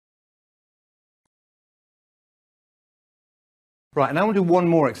Right, now I want to do one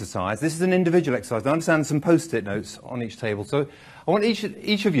more exercise. This is an individual exercise. I understand some post-it notes on each table. So I want each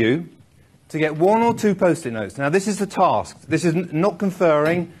of you to get one or two post-it notes. Now this is the task. This is not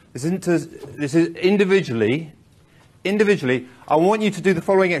conferring. This is individually. Individually, I want you to do the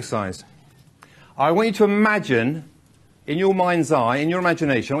following exercise. I want you to imagine, in your mind's eye, in your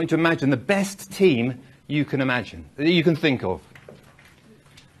imagination, I want you to imagine the best team you can imagine, that you can think of.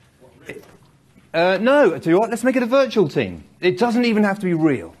 No, I tell you what, let's make it a virtual team. It doesn't even have to be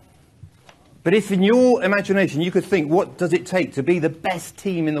real. But if in your imagination you could think, what does it take to be the best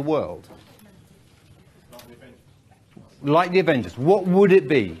team in the world? Like the Avengers. What would it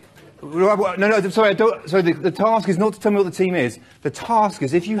be? No, sorry, the task is not to tell me what the team is. The task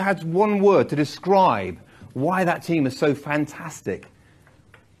is, if you had one word to describe why that team is so fantastic.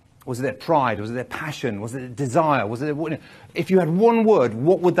 Was it their pride? Was it their passion? Was it their desire? Was it their, if you had one word,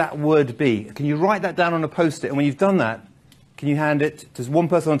 what would that word be? Can you write that down on a post-it? And when you've done that, can you hand it to one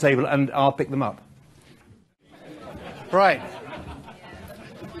person on the table and I'll pick them up? Right.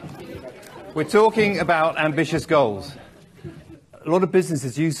 We're talking about ambitious goals. A lot of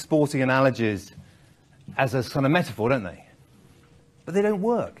businesses use sporting analogies as a kind of metaphor, don't they? But they don't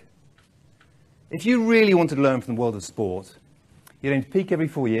work. If you really want to learn from the world of sport, you're going to peak every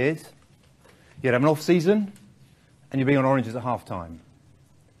 4 years, you'd have an off-season, and you'd be on oranges at half-time.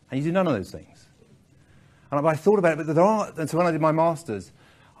 And you do none of those things. And I thought about it, but and so when I did my Masters,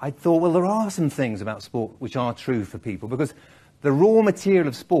 I thought, well, there are some things about sport which are true for people, because the raw material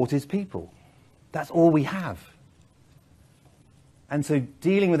of sport is people. That's all we have. And so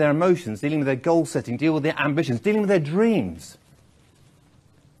dealing with their emotions, dealing with their goal setting, dealing with their ambitions, dealing with their dreams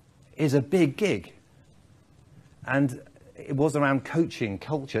is a big gig. And it was around coaching,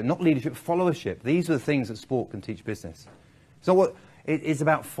 culture, not leadership, followership. These are the things that sport can teach business. It's not what it is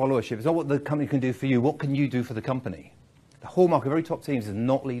about followership. It's not what the company can do for you. What can you do for the company? The hallmark of very top teams is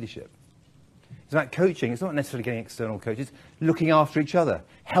not leadership. It's about coaching. It's not necessarily getting external coaches. Looking after each other,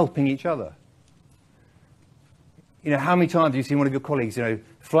 helping each other. You know, how many times have you seen one of your colleagues, you know,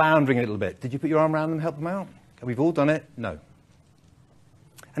 floundering a little bit? Did you put your arm around them and help them out? We've all done it. No.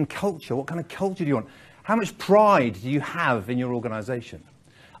 And culture. What kind of culture do you want? How much pride do you have in your organisation?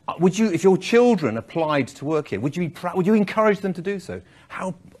 Would you, if your children applied to work here, would you be proud? Would you encourage them to do so?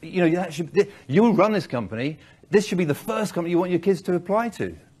 How, you know, you run this company. This should be the first company you want your kids to apply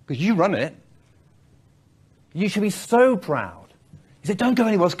to, because you run it. You should be so proud. You say, don't go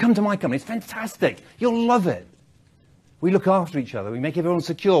anywhere else. Come to my company. It's fantastic. You'll love it. We look after each other. We make everyone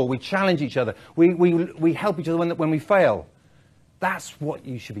secure. We challenge each other. We help each other when we fail. That's what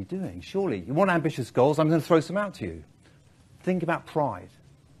you should be doing, surely. You want ambitious goals? I'm going to throw some out to you. Think about pride.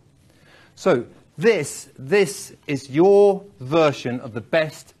 So this is your version of the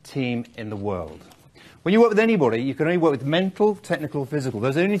best team in the world. When you work with anybody, you can only work with mental, technical, physical.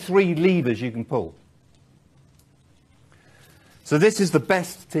 There's only 3 levers you can pull. So this is the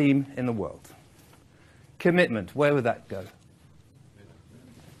best team in the world. Commitment, where would that go?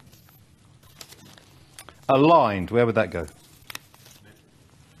 Aligned, where would that go?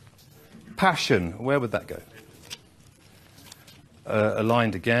 Passion, where would that go?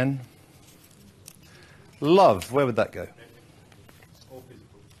 Aligned again. Love, where would that go?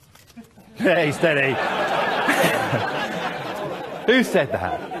 Hey, steady. Who said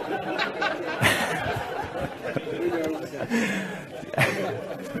that?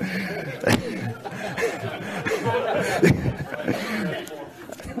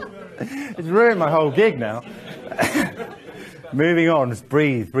 It's ruined my whole gig now. Moving on, just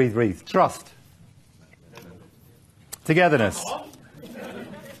breathe, breathe, breathe. Trust. Togetherness.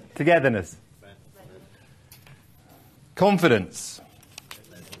 Togetherness. Confidence.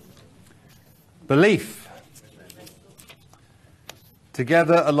 Belief.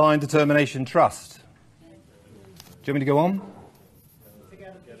 Together, aligned, determination, trust. Do you want me to go on?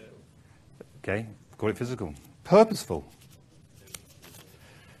 Okay, call it physical. Purposeful.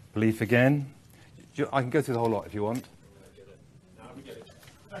 Belief again. I can go through the whole lot if you want.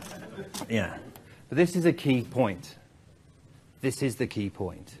 Yeah. But this is a key point. This is the key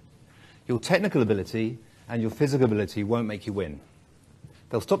point. Your technical ability and your physical ability won't make you win.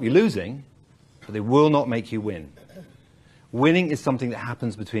 They'll stop you losing, but they will not make you win. Winning is something that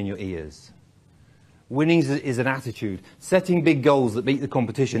happens between your ears. Winning is an attitude. Setting big goals that beat the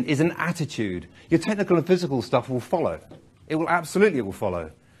competition is an attitude. Your technical and physical stuff will follow. It will absolutely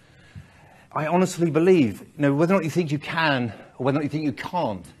follow. I honestly believe, you know, whether or not you think you can or whether or not you think you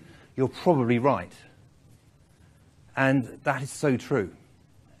can't, you're probably right. And that is so true.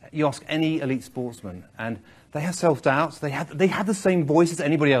 You ask any elite sportsman, and they have self-doubts. They have the same voice as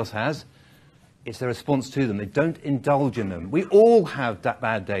anybody else has. It's their response to them. They don't indulge in them. We all have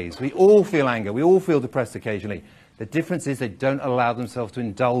bad days. We all feel anger. We all feel depressed occasionally. The difference is they don't allow themselves to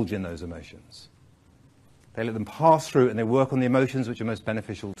indulge in those emotions. They let them pass through and they work on the emotions which are most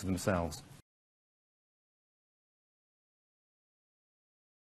beneficial to themselves.